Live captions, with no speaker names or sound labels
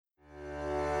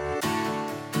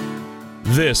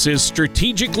This is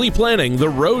Strategically Planning the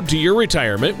Road to Your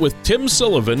Retirement with Tim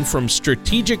Sullivan from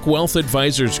Strategic Wealth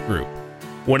Advisors Group.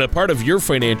 When a part of your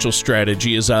financial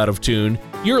strategy is out of tune,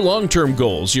 your long-term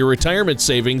goals, your retirement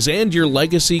savings, and your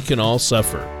legacy can all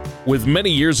suffer. With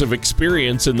many years of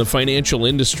experience in the financial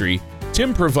industry,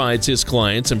 Tim provides his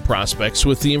clients and prospects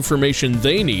with the information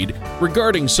they need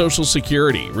regarding Social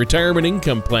Security, retirement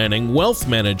income planning, wealth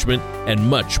management, and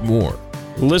much more.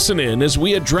 Listen in as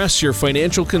we address your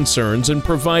financial concerns and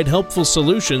provide helpful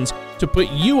solutions to put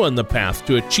you on the path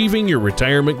to achieving your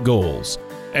retirement goals.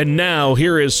 And now,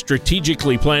 here is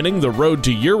Strategically Planning the Road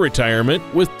to Your Retirement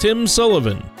with Tim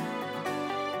Sullivan.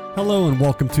 Hello and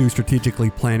welcome to Strategically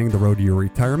Planning the Road to Your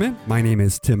Retirement. My name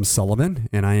is Tim Sullivan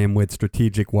and I am with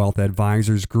Strategic Wealth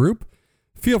Advisors Group.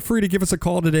 Feel free to give us a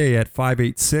call today at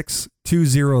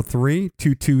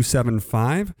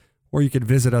 586-203-2275, or you can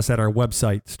visit us at our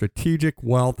website,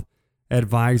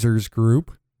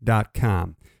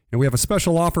 strategicwealthadvisorsgroup.com. And we have a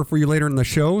special offer for you later in the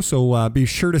show, so be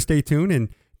sure to stay tuned and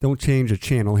don't change the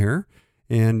channel here.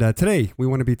 And today we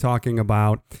want to be talking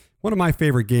about one of my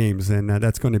favorite games, and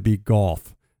that's going to be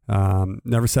golf.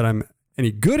 Never said I'm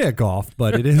any good at golf,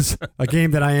 but it is a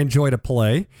game that I enjoy to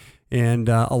play. And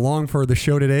along for the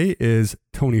show today is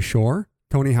Tony Shore.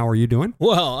 Tony, how are you doing?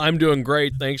 Well, I'm doing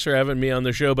great. Thanks for having me on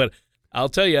the show. But I'll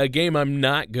tell you, a game I'm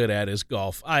not good at is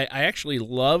golf. I actually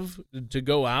love to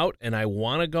go out and I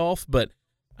want to golf, but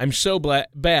I'm so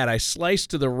bad. I slice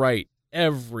to the right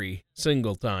every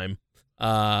single time.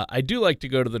 I do like to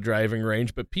go to the driving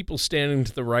range, but people standing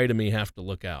to the right of me have to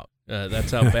look out.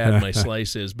 That's how bad my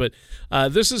slice is. But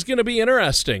this is going to be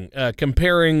interesting,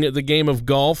 comparing the game of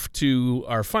golf to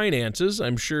our finances.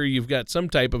 I'm sure you've got some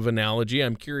type of analogy.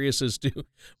 I'm curious as to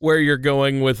where you're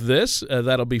going with this.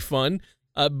 That'll be fun.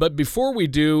 But before we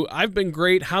do, I've been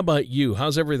great. How about you?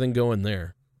 How's everything going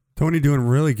there? Tony, doing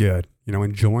really good. You know,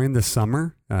 enjoying the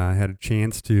summer. I had a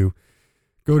chance to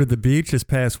go to the beach this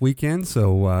past weekend,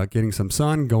 so getting some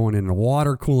sun, going in the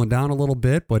water, cooling down a little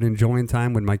bit, but enjoying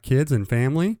time with my kids and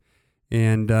family,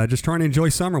 and just trying to enjoy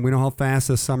summer. We know how fast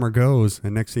this summer goes,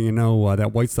 and next thing you know,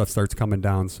 that white stuff starts coming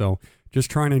down. So just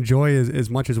trying to enjoy as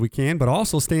much as we can, but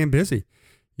also staying busy.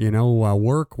 You know,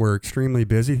 work, we're extremely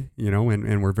busy, you know,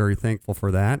 and we're very thankful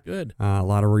for that. Good. A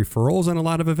lot of referrals and a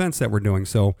lot of events that we're doing.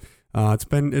 So it's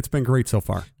been great so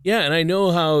far. Yeah, and I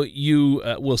know how you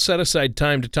will set aside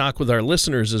time to talk with our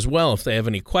listeners as well if they have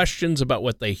any questions about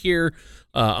what they hear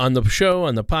on the show,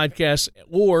 on the podcast,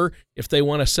 or if they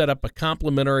want to set up a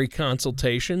complimentary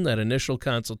consultation, that initial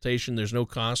consultation, there's no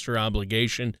cost or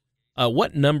obligation.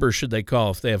 What number should they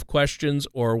call if they have questions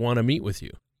or want to meet with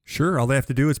you? Sure. All they have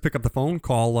to do is pick up the phone,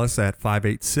 call us at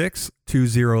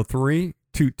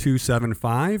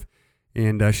 586-203-2275,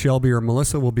 and Shelby or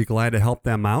Melissa will be glad to help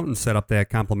them out and set up that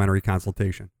complimentary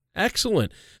consultation.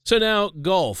 Excellent. So now,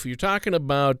 golf. You're talking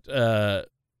about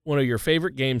one of your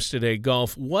favorite games today,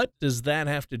 golf. What does that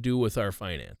have to do with our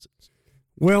finances?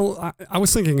 Well, I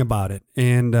was thinking about it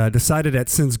and decided that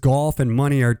since golf and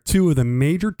money are two of the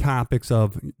major topics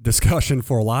of discussion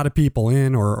for a lot of people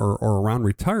in or around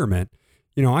retirement,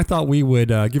 you know, I thought we would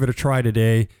give it a try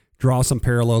today, draw some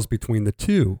parallels between the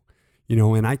two. You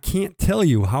know, and I can't tell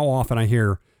you how often I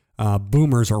hear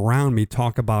boomers around me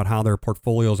talk about how their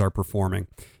portfolios are performing,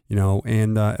 you know,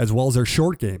 and as well as their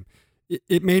short game.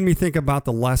 It made me think about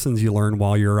the lessons you learn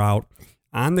while you're out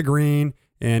on the green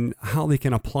and how they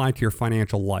can apply to your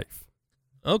financial life.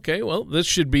 Okay, well, this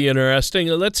should be interesting.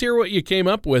 Let's hear what you came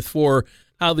up with for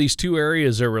how these two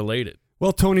areas are related.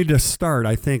 Well, Tony, to start,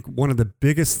 I think one of the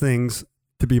biggest things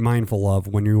to be mindful of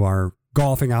when you are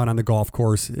golfing out on the golf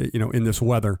course, you know, in this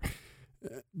weather,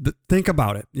 think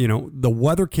about it. You know, the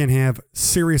weather can have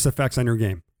serious effects on your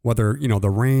game, whether, you know,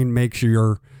 the rain makes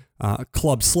your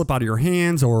club slip out of your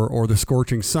hands or the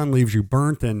scorching sun leaves you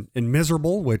burnt and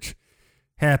miserable, which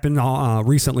happened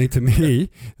recently to me.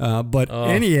 But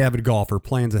any avid golfer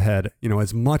plans ahead, you know,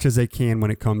 as much as they can when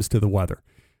it comes to the weather.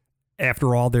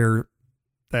 After all,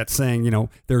 that saying, you know,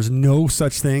 there's no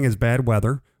such thing as bad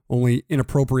weather, only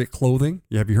inappropriate clothing.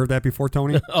 Have you heard that before,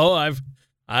 Tony?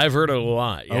 I've heard it a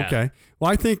lot. Yeah. Okay.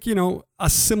 Well, I think, you know, a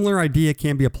similar idea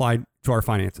can be applied to our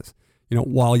finances. You know,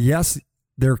 while yes,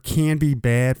 there can be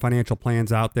bad financial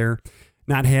plans out there,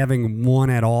 not having one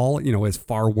at all, you know, is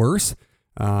far worse.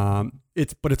 But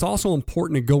it's also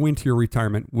important to go into your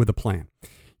retirement with a plan,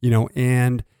 you know,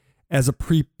 and as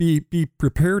be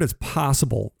prepared as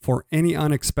possible for any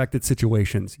unexpected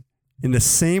situations. In the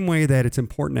same way that it's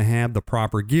important to have the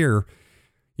proper gear,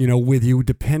 you know, with you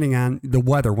depending on the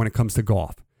weather when it comes to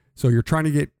golf. So you're trying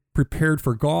to get prepared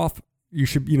for golf. You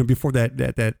should, you know, before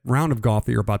that round of golf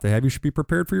that you're about to have, you should be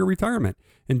prepared for your retirement.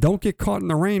 And don't get caught in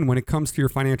the rain when it comes to your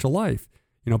financial life.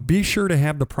 Be sure to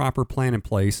have the proper plan in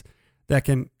place that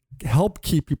can help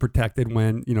keep you protected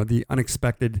when, the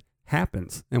unexpected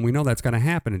happens. And we know that's going to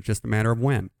happen. It's just a matter of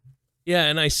when. Yeah,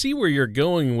 and I see where you're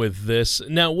going with this.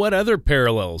 Now, what other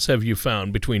parallels have you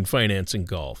found between finance and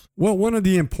golf? Well, one of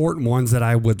the important ones that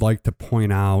I would like to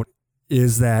point out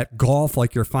is that golf,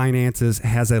 like your finances,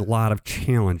 has a lot of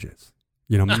challenges.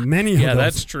 Many of those,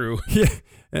 that's true.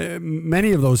 Yeah,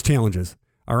 many of those challenges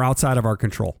are outside of our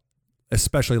control,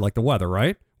 especially like the weather,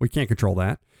 right? We can't control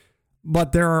that.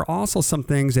 But there are also some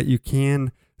things that you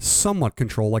can somewhat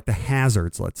control, like the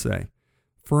hazards, let's say.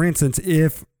 For instance,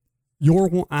 if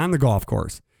you're on the golf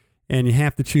course and you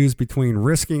have to choose between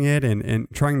risking it and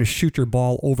trying to shoot your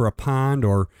ball over a pond,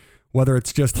 or whether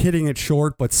it's just hitting it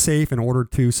short but safe in order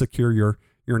to secure your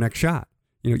next shot.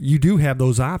 You do have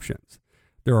those options.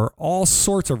 There are all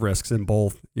sorts of risks in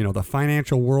both, the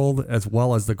financial world as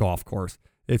well as the golf course.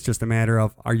 It's just a matter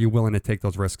of, are you willing to take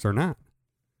those risks or not?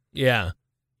 Yeah.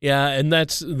 Yeah, and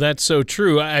that's so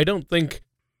true. I don't think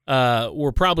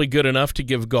we're probably good enough to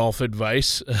give golf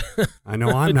advice. I know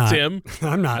I'm not. Tim.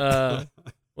 I'm not.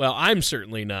 Well, I'm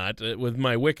certainly not with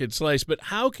my wicked slice, but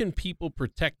how can people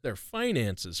protect their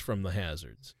finances from the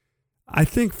hazards? I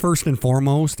think first and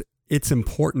foremost, it's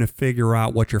important to figure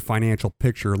out what your financial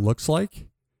picture looks like.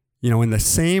 In the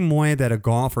same way that a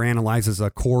golfer analyzes a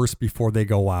course before they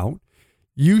go out,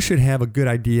 you should have a good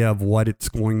idea of what it's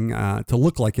going to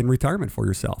look like in retirement for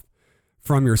yourself.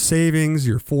 From your savings,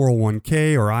 your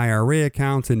 401k or IRA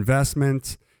accounts,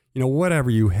 investments,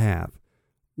 whatever you have.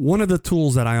 One of the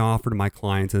tools that I offer to my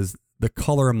clients is the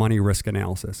Color of Money Risk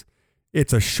Analysis.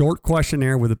 It's a short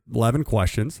questionnaire with 11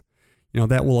 questions,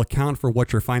 that will account for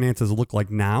what your finances look like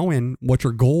now and what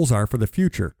your goals are for the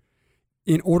future,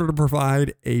 in order to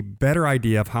provide a better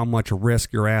idea of how much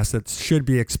risk your assets should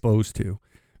be exposed to.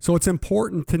 So it's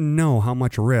important to know how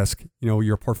much risk,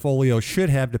 your portfolio should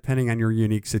have depending on your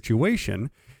unique situation.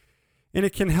 And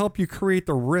it can help you create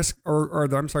the risk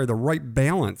the right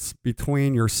balance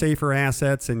between your safer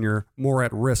assets and your more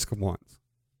at-risk ones.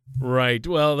 Right.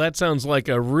 Well, that sounds like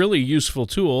a really useful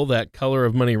tool, that Color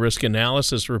of Money Risk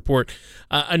Analysis report.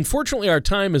 Unfortunately, our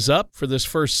time is up for this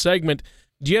first segment.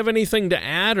 Do you have anything to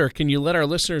add, or can you let our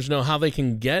listeners know how they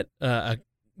can get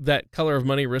that Color of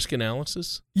Money Risk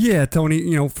Analysis? Yeah,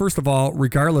 Tony, first of all,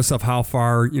 regardless of how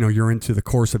far, you're into the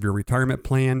course of your retirement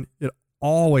plan, it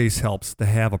always helps to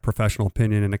have a professional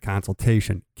opinion and a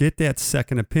consultation. Get that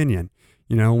second opinion.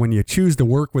 When you choose to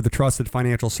work with a trusted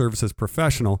financial services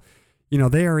professional,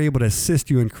 they are able to assist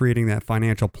you in creating that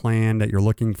financial plan that you're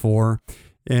looking for,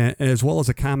 and as well as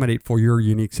accommodate for your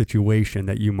unique situation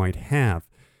that you might have.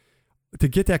 To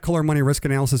get that Color Money Risk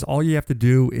Analysis, all you have to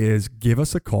do is give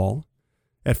us a call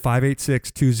at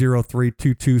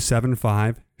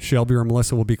 586-203-2275. Shelby or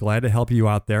Melissa will be glad to help you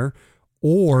out there.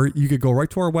 Or you could go right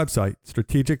to our website,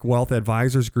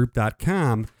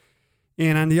 strategicwealthadvisorsgroup.com.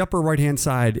 And on the upper right-hand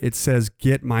side, it says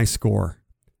Get My Score.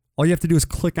 All you have to do is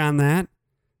click on that,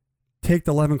 take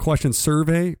the 11-question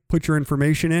survey, put your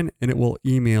information in, and it will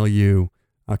email you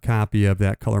a copy of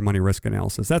that Color Money Risk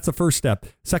Analysis. That's the first step.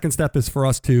 Second step is for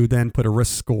us to then put a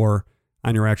risk score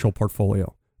on your actual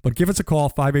portfolio. But give us a call,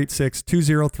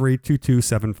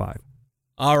 586-203-2275.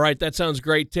 All right, that sounds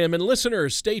great, Tim. And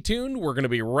listeners, stay tuned. We're going to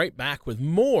be right back with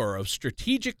more of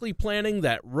Strategically Planning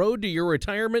That Road to Your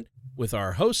Retirement with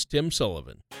our host, Tim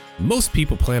Sullivan. Most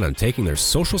people plan on taking their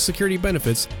Social Security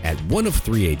benefits at one of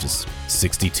three ages,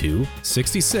 62,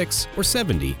 66, or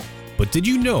 70. But did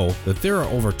you know that there are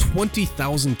over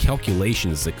 20,000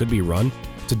 calculations that could be run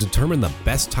to determine the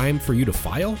best time for you to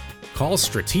file? Call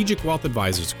Strategic Wealth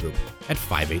Advisors Group at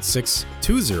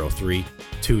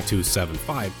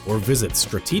 586-203-2275 or visit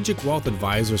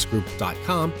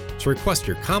strategicwealthadvisorsgroup.com to request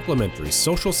your complimentary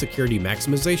Social Security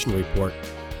Maximization Report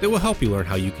that will help you learn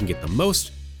how you can get the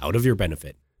most out of your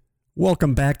benefit.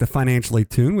 Welcome back to Financially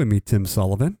Tuned with me, Tim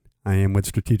Sullivan. I am with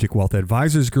Strategic Wealth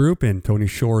Advisors Group, and Tony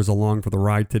Shore is along for the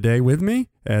ride today with me,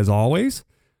 as always.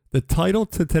 The title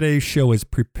to today's show is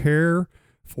Prepare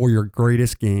for Your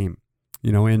Greatest Game.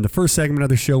 In the first segment of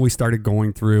the show, we started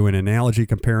going through an analogy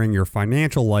comparing your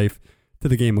financial life to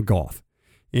the game of golf,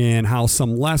 and how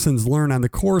some lessons learned on the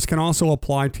course can also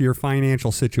apply to your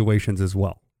financial situations as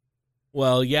well.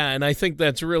 Well, yeah, and I think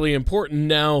that's really important.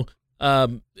 Now,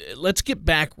 let's get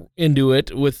back into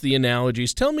it with the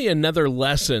analogies. Tell me another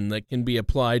lesson that can be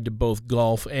applied to both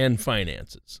golf and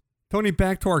finances. Tony,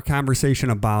 back to our conversation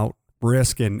about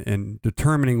risk and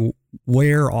determining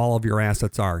where all of your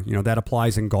assets are. That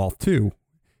applies in golf too.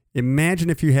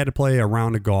 Imagine if you had to play a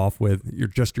round of golf with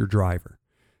your driver.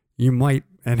 you might,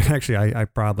 and actually I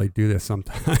probably do this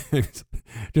sometimes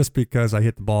just because I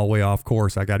hit the ball way off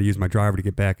course. I got to use my driver to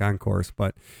get back on course.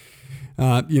 But,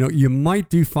 you might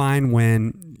do fine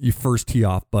when you first tee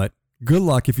off, but good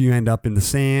luck if you end up in the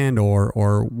sand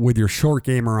or with your short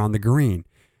game around the green.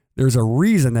 There's a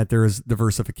reason that there is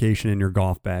diversification in your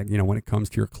golf bag, when it comes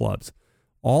to your clubs.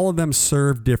 All of them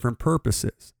serve different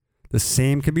purposes. The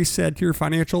same can be said to your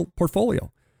financial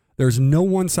portfolio. There's no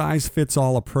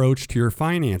one-size-fits-all approach to your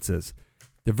finances.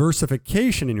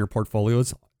 Diversification in your portfolio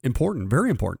is important, very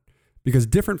important, because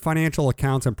different financial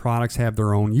accounts and products have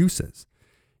their own uses.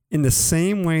 In the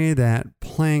same way that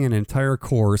playing an entire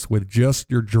course with just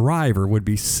your driver would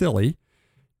be silly,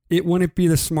 it wouldn't be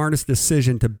the smartest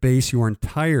decision to base your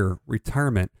entire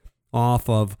retirement off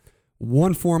of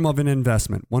one form of an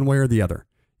investment, one way or the other,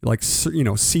 like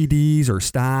CDs or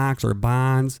stocks or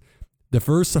bonds.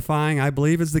 Diversifying, I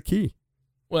believe, is the key.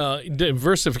 Well,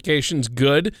 diversification's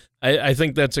good. I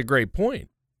think that's a great point.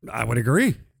 I would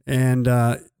agree. And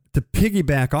to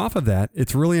piggyback off of that,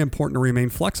 it's really important to remain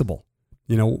flexible.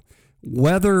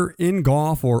 Whether in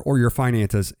golf or your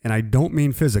finances, and I don't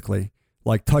mean physically,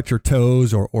 like touch your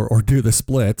toes or do the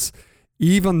splits,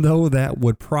 even though that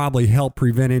would probably help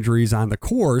prevent injuries on the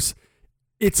course,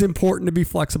 it's important to be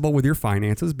flexible with your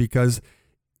finances, because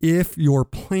if your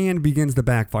plan begins to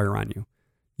backfire on you,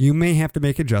 you may have to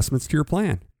make adjustments to your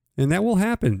plan. And that will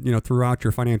happen, throughout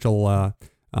your financial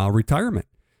retirement.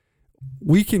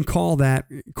 We can call that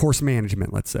course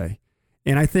management, let's say.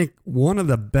 And I think one of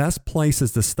the best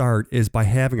places to start is by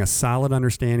having a solid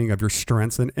understanding of your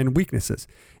strengths and weaknesses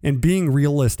and being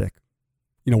realistic,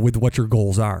 with what your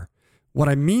goals are. What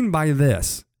I mean by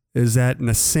this is that in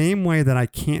the same way that I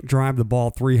can't drive the ball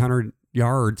 300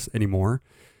 yards anymore,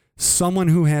 someone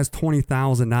who has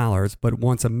 $20,000 but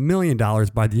wants $1 million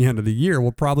by the end of the year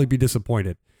will probably be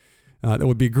disappointed. That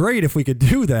would be great if we could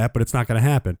do that, but it's not going to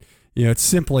happen. It's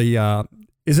simply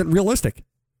isn't realistic.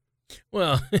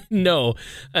 Well, no,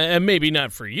 maybe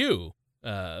not for you,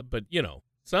 but,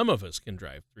 some of us can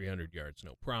drive 300 yards,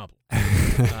 no problem.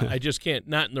 I just can't,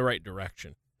 not in the right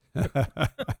direction.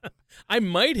 I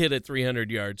might hit it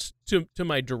 300 yards to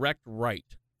my direct right.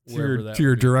 To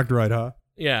your direct right, huh?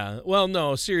 Yeah. Well,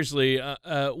 no, seriously,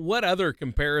 what other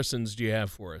comparisons do you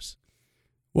have for us?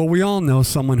 Well, we all know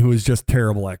someone who is just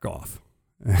terrible at golf.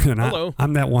 And Hello.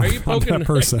 I'm that one. Are you poking, I'm that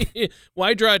person.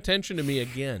 Why draw attention to me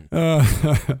again?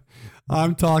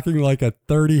 I'm talking like a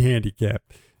 30 handicap.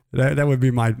 That would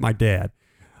be my dad.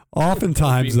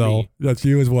 Oftentimes, though, that's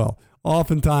you as well.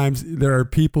 Oftentimes, there are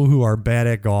people who are bad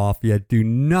at golf yet do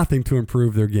nothing to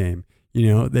improve their game.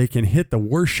 They can hit the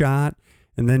worst shot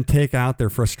and then take out their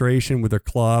frustration with their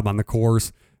club on the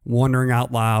course, wondering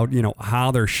out loud,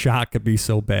 how their shot could be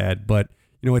so bad. But,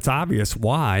 it's obvious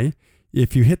why.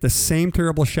 If you hit the same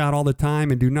terrible shot all the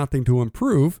time and do nothing to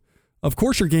improve, of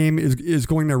course your game is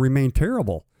going to remain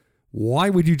terrible. Why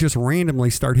would you just randomly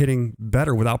start hitting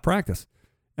better without practice?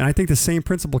 And I think the same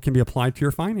principle can be applied to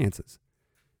your finances.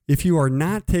 If you are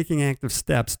not taking active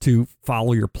steps to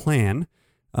follow your plan,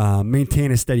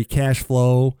 maintain a steady cash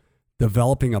flow,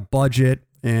 developing a budget,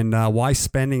 and wise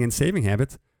spending and saving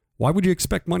habits, why would you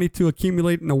expect money to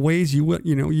accumulate in the ways you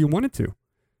want it to?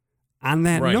 On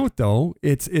that note, though,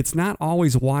 it's not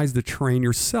always wise to train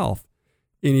yourself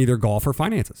in either golf or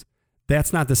finances.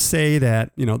 That's not to say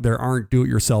that there aren't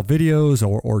do-it-yourself videos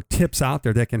or tips out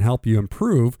there that can help you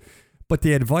improve, but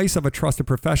the advice of a trusted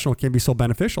professional can be so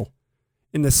beneficial.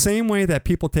 In the same way that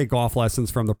people take golf lessons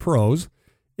from the pros,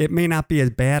 it may not be a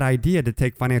bad idea to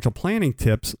take financial planning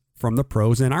tips from the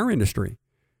pros in our industry.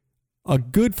 A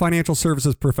good financial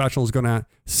services professional is going to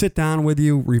sit down with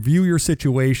you, review your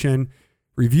situation,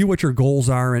 review what your goals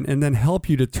are, and then help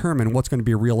you determine what's going to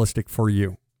be realistic for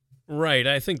you. Right.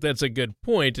 I think that's a good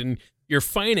point. And your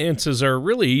finances are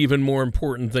really even more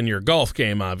important than your golf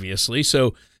game, obviously.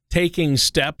 So taking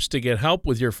steps to get help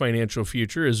with your financial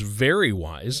future is very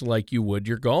wise, like you would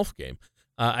your golf game.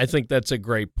 I think that's a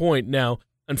great point. Now,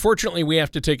 unfortunately, we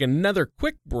have to take another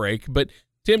quick break, but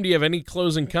Tim, do you have any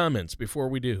closing comments before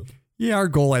we do? Yeah, our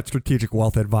goal at Strategic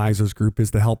Wealth Advisors Group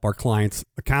is to help our clients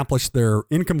accomplish their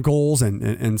income goals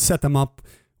and set them up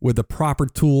with the proper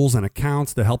tools and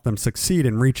accounts to help them succeed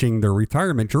in reaching their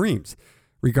retirement dreams,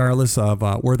 regardless of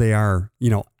where they are,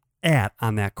 at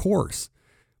on that course.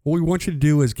 What we want you to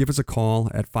do is give us a call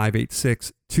at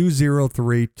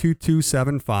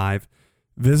 586-203-2275.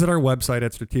 Visit our website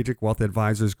at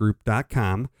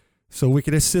strategicwealthadvisorsgroup.com so we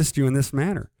can assist you in this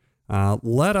manner.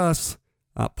 Let us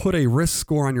put a risk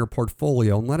score on your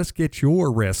portfolio and let us get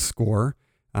your risk score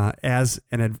as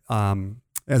an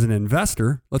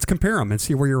investor. Let's compare them and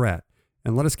see where you're at.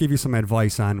 And let us give you some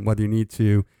advice on whether you need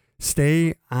to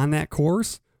stay on that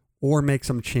course or make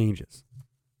some changes.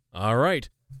 All right.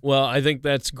 Well, I think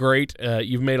that's great.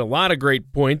 You've made a lot of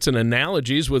great points and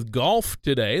analogies with golf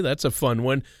today. That's a fun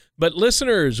one. But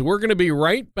listeners, we're going to be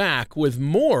right back with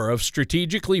more of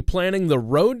Strategically Planning the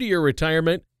Road to Your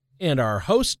Retirement and our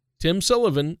host, Tim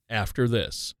Sullivan, after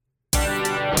this.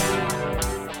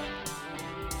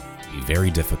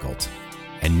 Very difficult,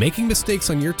 and making mistakes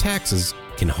on your taxes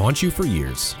can haunt you for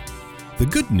years. The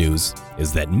good news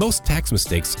is that most tax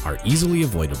mistakes are easily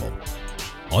avoidable.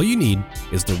 All you need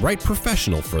is the right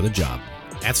professional for the job.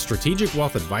 At Strategic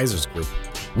Wealth Advisors Group,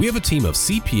 we have a team of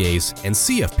CPAs and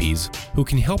CFPs who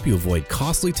can help you avoid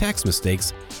costly tax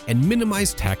mistakes and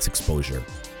minimize tax exposure.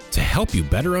 To help you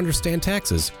better understand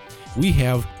taxes, we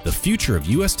have The Future of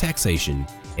U.S. Taxation,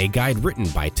 a guide written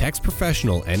by tax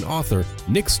professional and author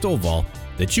Nick Stovall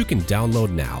that you can download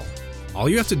now. All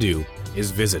you have to do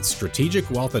is visit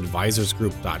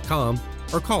strategicwealthadvisorsgroup.com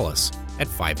or call us at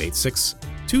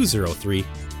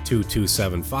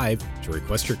 586-203-2275 to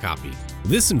request your copy.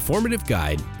 This informative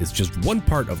guide is just one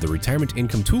part of the Retirement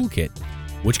Income Toolkit,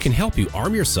 which can help you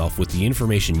arm yourself with the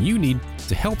information you need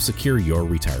to help secure your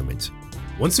retirement.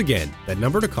 Once again, that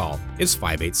number to call is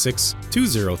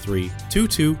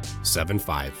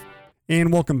 586-203-2275.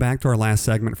 And welcome back to our last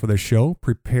segment for the show,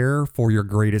 Prepare for Your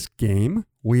Greatest Game.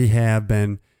 We have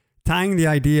been tying the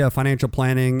idea of financial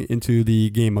planning into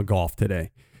the game of golf today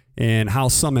and how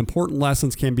some important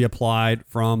lessons can be applied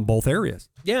from both areas.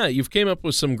 Yeah, you've came up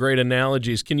with some great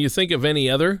analogies. Can you think of any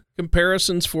other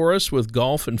comparisons for us with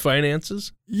golf and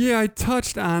finances? Yeah, I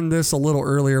touched on this a little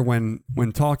earlier when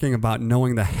talking about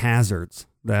knowing the hazards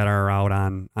that are out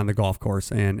on the golf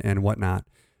course and whatnot.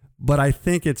 But I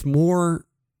think it's more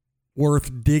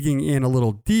worth digging in a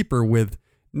little deeper with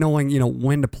knowing,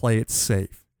 when to play it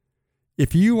safe.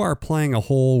 If you are playing a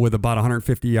hole with about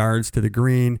 150 yards to the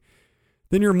green,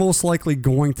 then you're most likely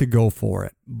going to go for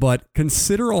it. But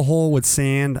consider a hole with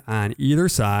sand on either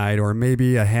side or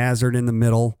maybe a hazard in the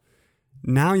middle.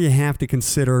 Now you have to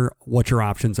consider what your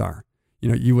options are.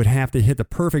 You would have to hit the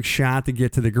perfect shot to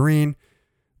get to the green,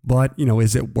 but,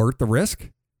 is it worth the risk?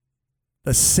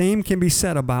 The same can be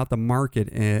said about the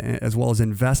market as well as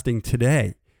investing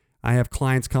today. I have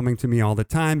clients coming to me all the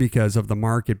time because of the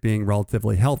market being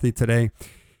relatively healthy today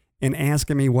and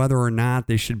asking me whether or not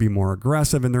they should be more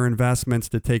aggressive in their investments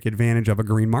to take advantage of a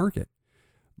green market.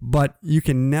 But you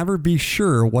can never be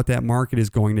sure what that market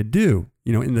is going to do.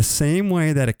 In the same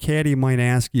way that a caddy might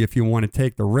ask you if you want to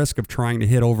take the risk of trying to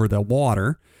hit over the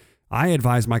water, I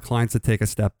advise my clients to take a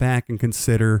step back and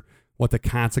consider what the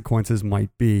consequences might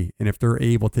be and if they're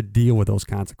able to deal with those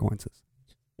consequences.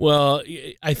 Well,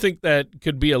 I think that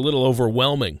could be a little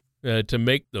overwhelming to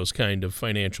make those kind of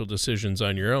financial decisions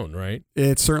on your own, right?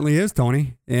 It certainly is,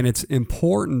 Tony. And it's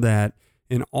important that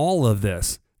in all of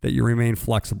this, that you remain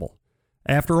flexible.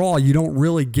 After all, you don't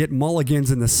really get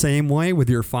mulligans in the same way with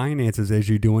your finances as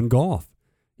you do in golf.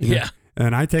 Yeah.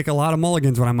 And I take a lot of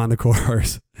mulligans when I'm on the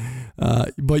course.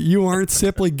 But you aren't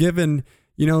simply given,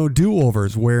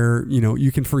 do-overs where,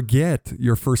 you can forget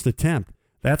your first attempt.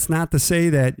 That's not to say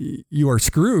that you are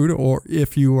screwed or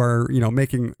if you are,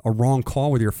 making a wrong call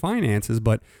with your finances,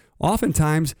 but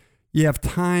oftentimes you have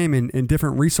time and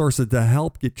different resources to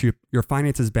help get your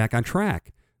finances back on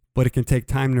track, but it can take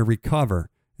time to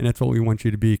recover. And that's what we want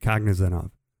you to be cognizant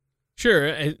of. Sure,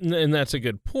 and that's a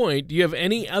good point. Do you have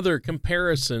any other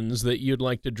comparisons that you'd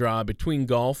like to draw between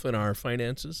golf and our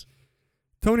finances?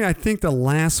 Tony, I think the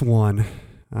last one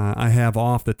I have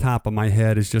off the top of my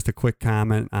head is just a quick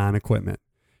comment on equipment.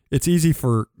 It's easy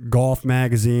for golf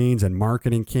magazines and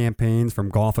marketing campaigns from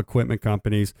golf equipment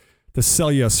companies to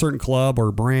sell you a certain club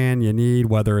or brand you need,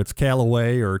 whether it's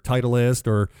Callaway or Titleist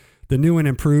or the new and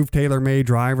improved TaylorMade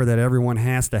driver that everyone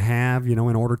has to have, in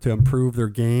order to improve their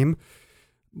game.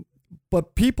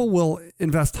 But people will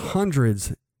invest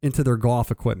hundreds into their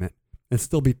golf equipment and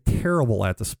still be terrible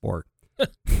at the sport.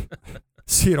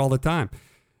 See it all the time.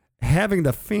 Having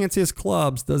the fanciest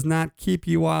clubs does not keep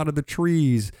you out of the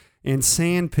trees and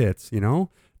sand pits,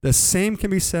 The same can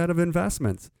be said of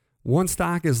investments. One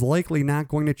stock is likely not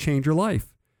going to change your life.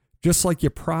 Just like you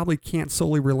probably can't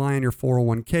solely rely on your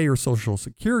 401k or Social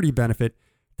Security benefit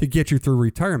to get you through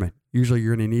retirement. Usually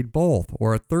you're going to need both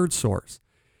or a third source.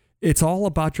 It's all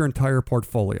about your entire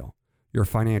portfolio, your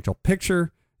financial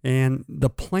picture, and the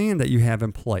plan that you have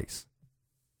in place.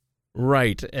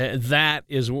 Right.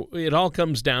 It all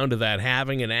comes down to that,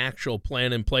 having an actual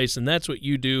plan in place, and that's what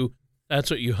you do. That's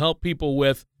what you help people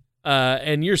with.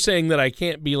 And you're saying that I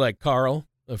can't be like Carl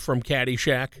from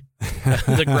Caddyshack,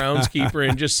 the groundskeeper,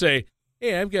 and just say,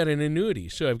 hey, I've got an annuity,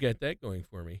 so I've got that going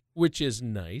for me, which is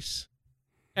nice.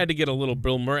 Had to get a little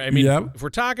Bill Murray. I mean, Yep. if we're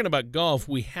talking about golf,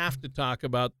 we have to talk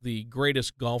about the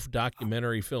greatest golf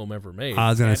documentary film ever made. I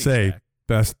was going to say,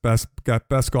 Caddyshack.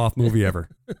 best golf movie ever.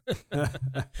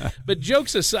 But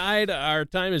jokes aside, our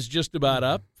time is just about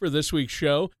up for this week's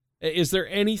show. Is there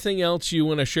anything else you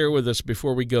want to share with us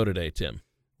before we go today, Tim?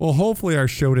 Well, hopefully our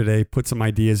show today put some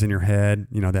ideas in your head,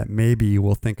 that maybe you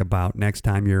will think about next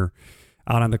time you're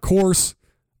out on the course.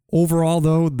 Overall,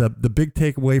 though, the big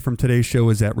takeaway from today's show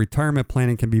is that retirement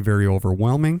planning can be very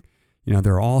overwhelming.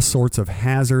 There are all sorts of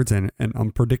hazards and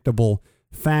unpredictable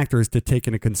factors to take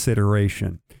into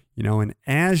consideration. And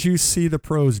as you see the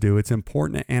pros do, it's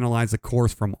important to analyze the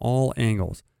course from all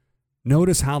angles.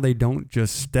 Notice how they don't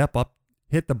just step up,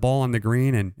 hit the ball on the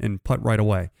green and putt right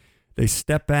away. They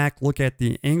step back, look at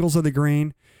the angles of the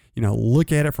green,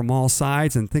 look at it from all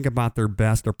sides and think about their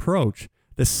best approach.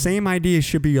 The same idea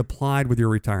should be applied with your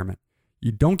retirement.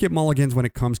 You don't get mulligans when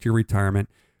it comes to your retirement,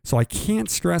 so I can't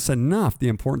stress enough the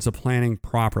importance of planning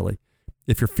properly.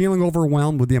 If you're feeling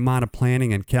overwhelmed with the amount of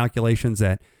planning and calculations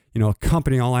that,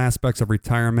 accompany all aspects of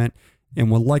retirement and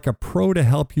would like a pro to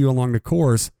help you along the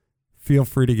course, feel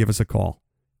free to give us a call.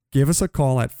 Give us a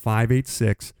call at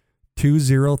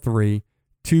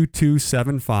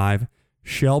 586-203-2275.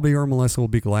 Shelby or Melissa will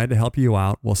be glad to help you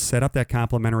out. We'll set up that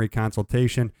complimentary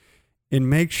consultation and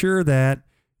make sure that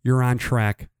you're on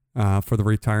track for the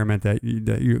retirement that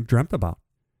you dreamt about.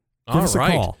 Give us a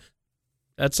call.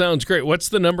 That sounds great. What's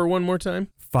the number one more time?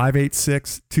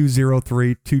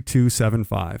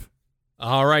 586-203-2275.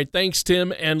 All right. Thanks,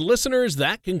 Tim. And listeners,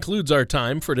 that concludes our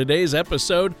time for today's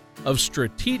episode of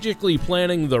Strategically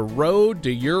Planning the Road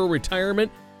to Your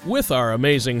Retirement with our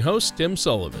amazing host, Tim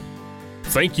Sullivan.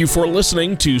 Thank you for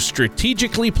listening to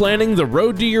Strategically Planning the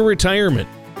Road to Your Retirement.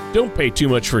 Don't pay too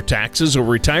much for taxes or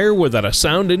retire without a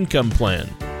sound income plan.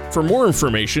 For more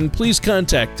information, please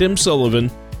contact Tim Sullivan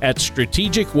at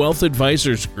Strategic Wealth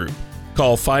Advisors Group.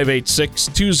 Call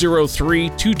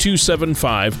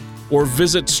 586-203-2275 or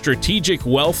visit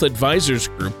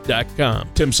strategicwealthadvisorsgroup.com.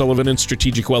 Tim Sullivan and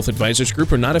Strategic Wealth Advisors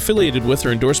Group are not affiliated with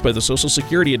or endorsed by the Social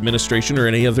Security Administration or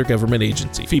any other government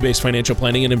agency. Fee-based financial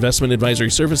planning and investment advisory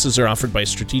services are offered by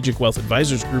Strategic Wealth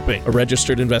Advisors Group, Inc., a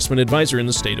registered investment advisor in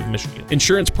the state of Michigan.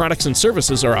 Insurance products and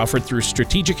services are offered through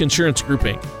Strategic Insurance Group,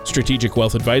 Inc. Strategic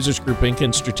Wealth Advisors Group, Inc.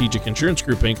 and Strategic Insurance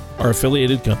Group, Inc. are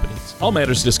affiliated companies. All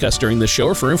matters discussed during this show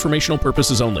are for informational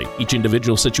purposes only. Each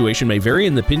individual situation may vary,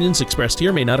 and the opinions expressed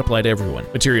here may not apply to everyone.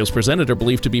 Materials presented are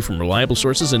believed to be from reliable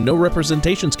sources, and no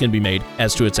representations can be made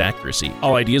as to its accuracy.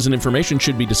 All ideas and information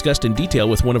should be discussed in detail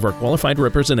with one of our qualified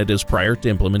representatives prior to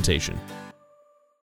implementation.